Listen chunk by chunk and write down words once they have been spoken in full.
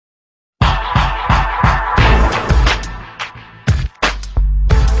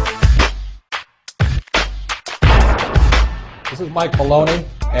This is Mike Maloney,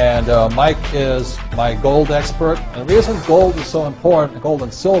 and Mike is my gold expert. And the reason gold is so important, gold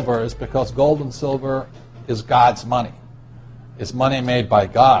and silver, is because gold and silver is God's money. It's money made by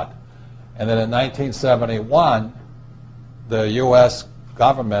God. And then in 1971, the U.S.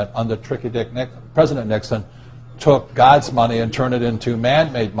 government, under President Nixon, took God's money and turned it into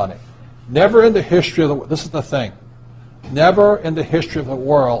man-made money. Never in the history of the world, this is the thing, never in the history of the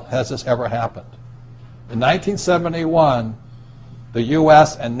world has this ever happened. In 1971, the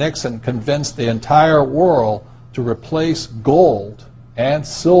U.S. and Nixon convinced the entire world to replace gold and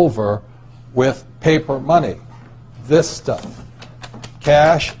silver with paper money. This stuff.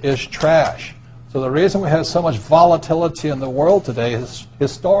 Cash is trash. So the reason we have so much volatility in the world today is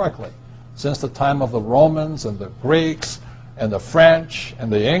historically, since the time of the Romans and the Greeks and the French and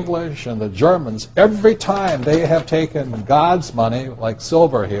the English and the Germans, every time they have taken God's money, like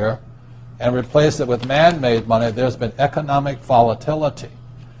silver here, and replaced it with man-made money, there's been economic volatility.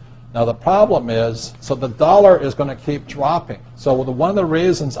 Now the problem is, so the dollar is going to keep dropping. So one of the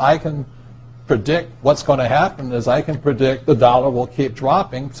reasons I can predict what's going to happen is I can predict the dollar will keep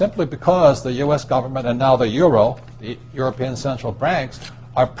dropping simply because the U.S. government and now the euro, the European central banks,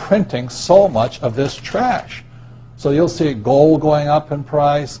 are printing so much of this trash. So you'll see gold going up in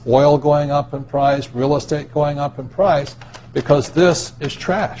price, oil going up in price, real estate going up in price, because this is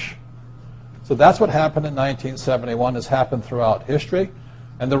trash. So that's what happened in 1971, has happened throughout history.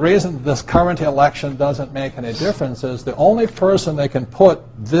 And the reason this current election doesn't make any difference is the only person they can put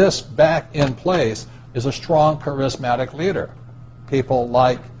this back in place is a strong, charismatic leader. People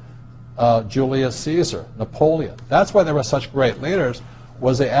like Julius Caesar, Napoleon. That's why they were such great leaders,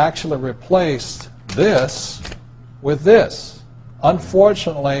 was they actually replaced this with this.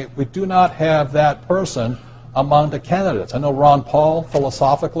 Unfortunately, we do not have that person among the candidates. I know Ron Paul,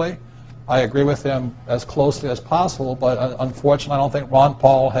 philosophically, I agree with him as closely as possible, but unfortunately I don't think Ron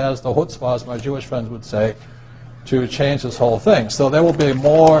Paul has the chutzpah, as my Jewish friends would say, to change this whole thing. So there will be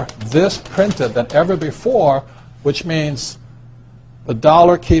more this printed than ever before, which means the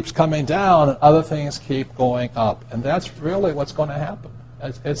dollar keeps coming down and other things keep going up. And that's really what's going to happen.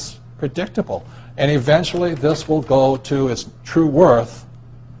 It's predictable. And eventually this will go to its true worth,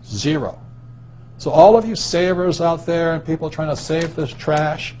 zero. So all of you savers out there and people trying to save this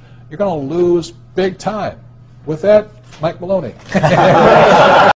trash, you're going to lose big time. With that, Mike Maloney.